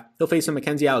first half. He'll face some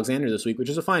Mackenzie Alexander this week, which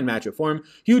is a fine matchup for him.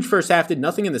 Huge first half, did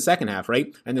nothing in the second half,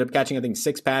 right? Ended up catching, I think,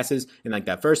 6 passes in like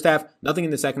that first half, nothing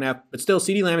in the second half, but still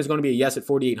CeeDee Lamb is going to be a yes at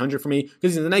 4,800 for me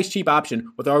because he's a nice cheap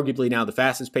option with arguably now the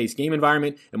fastest paced game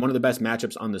environment and one of the best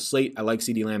matchups on the slate. I like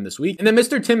CeeDee Lamb this week. And then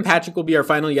Mr. Tim Patrick will be our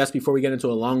final yes before we get into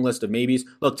a long list of maybes.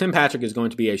 Look, Tim Patrick is going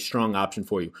to be a strong option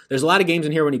for you. There's a lot of games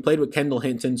in here when he played with Kendall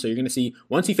Hinton, so you're going to see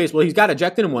once he faced, well, he's got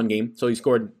ejected in one game, so he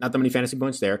scored not that many fantasy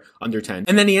points there, under 10.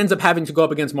 And then he ends up having to go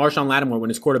up against Marshawn Lattimore when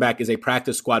his quarterback is a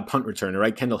practice squad punt returner,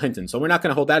 right? Kendall Hinton. So we're not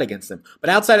going to hold that against him. But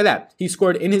outside of that, he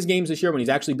scored in his games this year when he's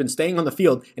actually been staying on the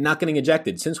field and not getting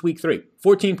ejected since week 3.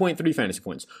 14.3 fantasy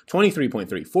points,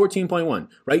 23.3, 14.1,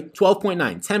 right?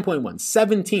 12.9, 10.1,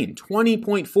 17,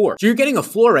 20.4. So you're getting a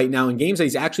floor right now in games that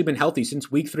he's actually been healthy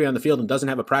since week 3 on the field and doesn't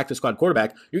have a practice squad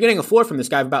quarterback. You're getting a floor from this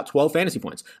guy of about 12 fantasy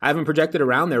points. I have him projected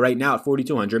around there right now at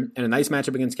 4,200 and a nice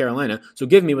matchup against Carolina. So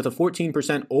give me with a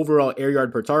 14% overall air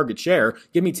yard per target share,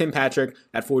 give me Tim Patrick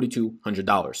at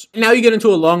 $4,200. And now you get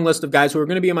into a long list of guys who are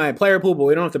going to be in my player pool, but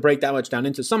we don't have to break that much down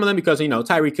into some of them because,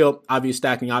 Tyreek Hill, obvious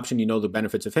stacking option. You know the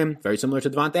benefits of him. Very similar to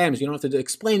Devontae Adams. You don't have to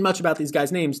explain much about these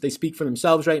guys' names. They speak for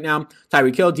themselves right now.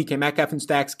 Tyreek Hill, DK Metcalf in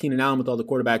stacks, Keenan Allen with all the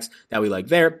quarterbacks that we like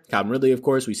there. Calvin Ridley, of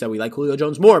course. We said we like Julio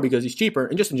Jones more because he's cheaper.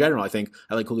 And just in general, I think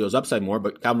I like Julio's upside more,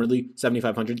 but Calvin Ridley,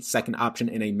 7,500, second option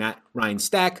in a Matt Ryan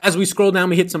stack. As we scroll down,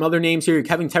 we hit some other names here.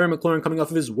 Kevin Terry McLaurin coming off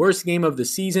of his worst game of the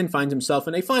season, finds himself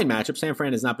in a fine matchup. San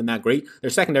Fran has not been that great. Their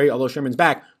secondary, although Sherman's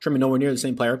back, Sherman nowhere near the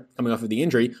same player coming off of the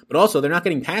injury, but also they're not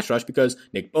getting pass rush because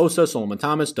Nick Bosa, Solomon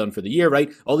Thomas, done for the year,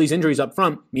 right? All these injuries up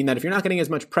front mean that if you're not getting as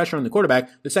much pressure on the quarterback,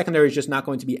 the secondary is just not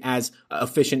going to be as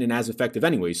efficient and as effective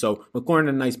anyway. So McLaurin in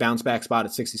a nice bounce back spot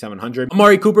at 6,700.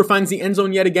 Amari Cooper finds the end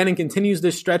zone yet again and continues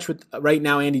this stretch with right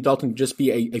now Andy Dalton to just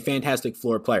be a fantastic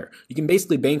floor player. You can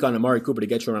basically bank on Amari Cooper to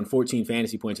get you around 14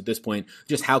 fantasy points at this point,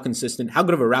 just how consistent, how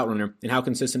good of a route runner, and how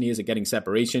consistent he is at getting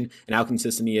separation, and how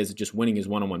consistent he is at just winning his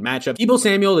one-on-one matchup. Deebo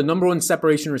Samuel, the number one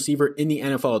separation receiver in the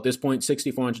NFL at this point,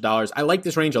 $6,400. I like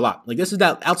this range a lot. Like this is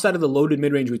that outside of the loaded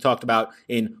mid-range we talked about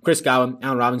in Chris Godwin,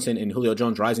 Allen Robinson, and Julio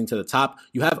Jones rising to the top.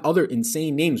 You have other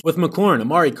insane names with McLaurin,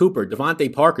 Amari Cooper,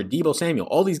 Devontae Parker, Deebo Samuel,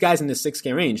 all these guys in this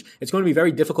 6K range. It's going to be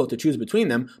very difficult to choose between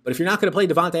them, but if you're not going to play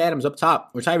Devontae Adams up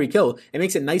top or Tyreek Hill, it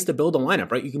makes it nice to build a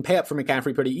lineup, right? You can pay up for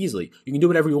McCaffrey pretty easily. You can do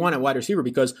whatever you want at wide receiver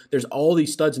because there's all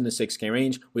these studs in the 6K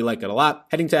range. We like it a lot.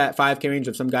 Heading to that 5K range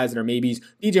of some guys that are maybes.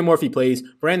 DJ Morphy plays.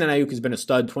 Brandon Ayuk has been a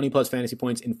stud, 20 plus fantasy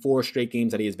points in 4 straight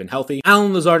games that he has been healthy.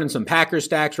 Allen Lazard and some Packers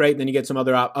stacks, right? Then you get some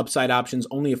other upside options.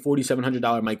 Only a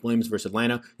 $4,700 Mike Williams versus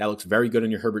Atlanta. That looks very good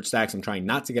in your Herbert stacks. I'm trying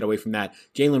not to get away from that.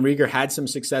 Jalen Reagor had some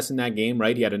success in that game,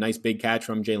 right? He had a nice big catch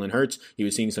from Jalen Hurts. He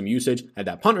was seeing some usage, had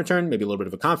that punt return, maybe a little bit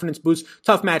of a confidence boost.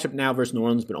 Tough matchup now versus New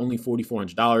Orleans, but only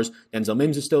 $4,400. Denzel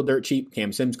Mims is still dirt cheap.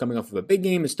 Cam Sims coming off of a big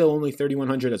game is still only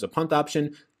 $3,100 as a punt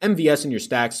option. MVS in your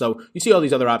stacks. So you see all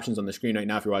these other options on the screen right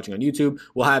now if you're watching on YouTube.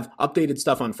 We'll have updated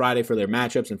stuff on Friday for their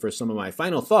matchups and for some of my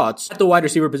final thoughts at the wide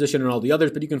receiver position and all the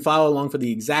others, but you can follow along for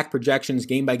the exact projections.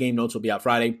 Game by game notes will be out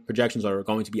Friday. Projections are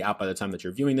going to be out by the time that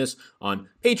you're viewing this on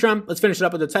Patreon. Let's finish it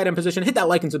up with the tight end position. Hit that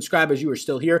like and subscribe as you are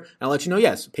still here. And I'll let you know,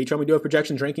 yes, Patreon, we do have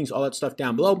projections, rankings, all that stuff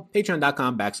down below.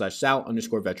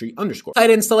 Patreon.com/Sal_Vetri_. Tight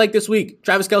ends to like this week.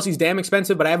 Travis Kelce's damn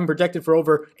expensive, but I have him projected for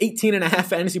over 18.5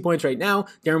 fantasy points right now.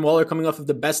 Darren Waller coming off of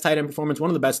the best tight end performance, one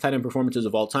of the best tight end performances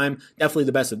of all time. Definitely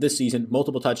the best of this season.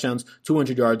 Multiple touchdowns,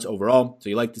 200 yards overall. So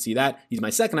you like to see that. He's my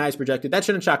second highest projected. That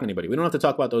shouldn't shock anybody. We don't have to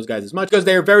talk about those guys as much because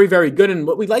they're very, very good. And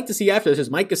what we'd like to see after this is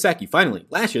Mike Gesicki. Finally,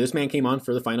 last year, this man came on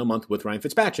for the final month with Ryan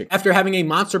Fitzpatrick. After having a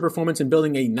monster performance and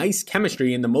building a nice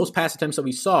chemistry in the most pass attempts that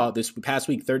we saw this past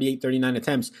week, 38, 39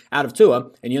 attempts out of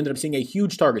Tua, and you ended up seeing a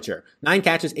huge target share. 9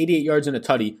 catches, 88 yards and a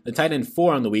tutty. The tight end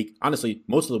 4 on the week. Honestly,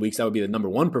 most of the weeks, that would be the number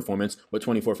 1 performance with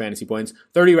 24 fantasy points.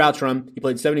 30 routes run. He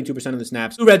played 72% of the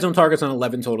snaps. 2 red zone targets on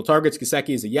 11 total targets.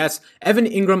 Gesicki is a yes. Evan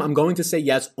Ingram, I'm going to say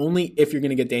yes only if you're going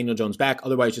to get Daniel Jones back.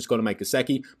 Otherwise, just go to Mike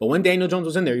Gesicki. But when Daniel Jones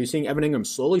was in there, you're seeing Evan Ingram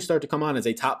slowly start to come on as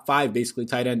a top 5 basically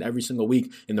tight end every single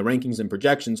week in the rankings and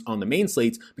projections on the main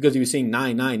slates because he was seeing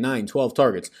 9, 9, 9, 12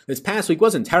 targets. This past week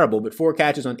wasn't terrible, but 4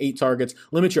 catches on 8 targets.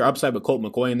 Limit your upside with Colt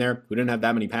McCoy in there, who didn't have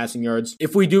that many passing yards.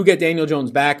 If we do get Daniel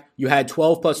Jones back, you had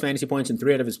 12 plus fantasy points in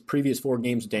 3 out of his previous 4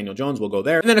 games with Daniel Jones. We'll go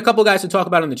there. And then a couple guys to talk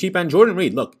about on the cheap end. Jordan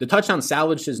Reed, look, the touchdown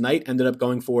salvaged his night, ended up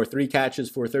going for 3 catches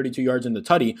for 32 yards in the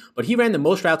tutty, but he ran the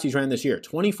most routes he's ran this year.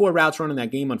 24 routes run in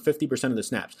that game on 50% of the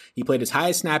snaps. He played his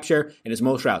highest snap share and his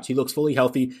most routes. He looks fully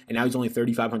healthy, and now he's only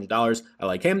 $3,500. I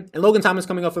like him. And Logan Thomas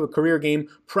coming off of a career game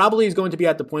probably is going to be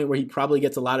at the point where he probably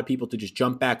gets a lot of people to just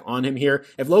jump back on him here.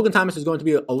 If Logan Thomas is going to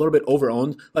be a little bit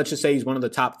over-owned, let's just say he's one of the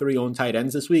top 3 owned tight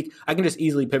ends this week, I can just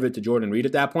easily pivot to Jordan Reed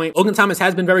at that point. Logan Thomas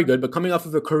has been very good, but coming off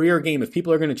of a career game, if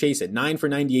people are going to chase it, 9 for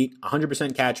 98,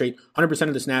 100% catch rate, 100%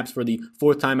 of the snaps for the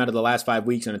 4th time out of the last 5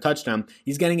 weeks and a touchdown,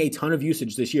 he's getting a ton of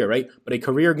usage this year, right? But a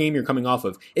career game you're coming off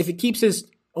of, if it keeps his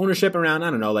ownership around, I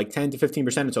don't know, like 10 to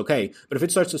 15%, it's okay. But if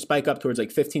it starts to spike up towards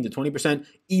like 15 to 20%,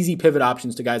 easy pivot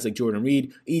options to guys like Jordan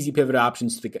Reed, easy pivot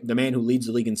options to the man who leads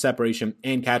the league in separation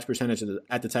and catch percentage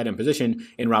at the tight end position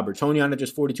in Robert Tonyan at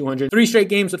just 4,200. 3 straight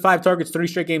games with 5 targets, 3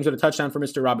 straight games with a touchdown for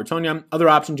Mr. Robert Tonyan. Other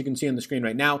options you can see on the screen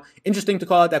right now. Interesting to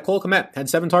call out that Cole Kmet had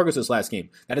 7 targets this last game.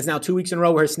 That is now 2 weeks in a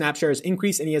row where his snap share has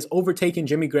increased, and he has overtaken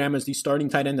Jimmy Graham as the starting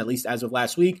tight end, at least as of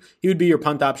last week. He would be your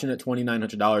punt option at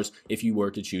 $2,900 if you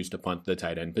were to choose to punt the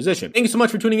tight end position. Thank you so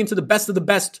much for tuning into the best of the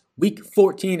best Week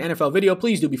 14 NFL video.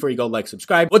 Please do, before you go, like,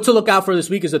 subscribe. What to look out for this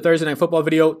week is a Thursday Night Football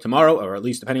video tomorrow, or at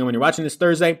least depending on when you're watching this,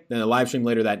 Thursday, then a live stream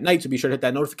later that night. So be sure to hit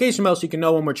that notification bell so you can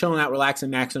know when we're chilling out, relaxing,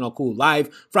 maxing, all cool live.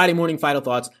 Friday morning, Final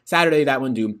Thoughts. Saturday, That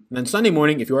One Do. And then Sunday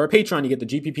morning, if you are a patron, you get the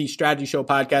GPP Strategy Show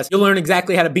podcast. You'll learn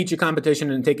exactly how to beat your competition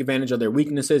and take advantage of their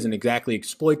weaknesses and exactly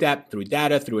exploit that through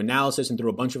data, through analysis, and through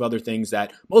a bunch of other things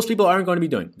that most people aren't going to be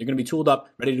doing. They're going to be tooled up,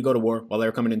 ready to go to war while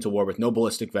they're coming into war with no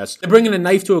ballistic vests. They're bringing a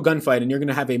knife to a gunfight, and you're going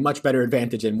to have a much better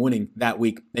advantage in winning that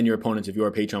week than your opponents if you're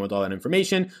a patron with all that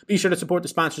information. Be sure to support the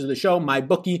sponsors of the show,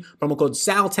 MyBookie. Promo code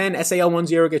SAL10,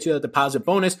 SAL10 gets you that deposit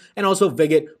bonus, and also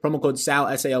Vigit. Promo code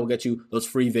SAL will get you those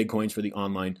free Vig coins for the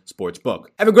online sports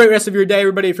book. Have a great rest of your day,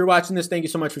 everybody. If you're watching this, thank you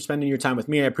so much for spending your time with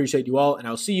me. I appreciate you all, and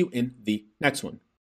I'll see you in the next one.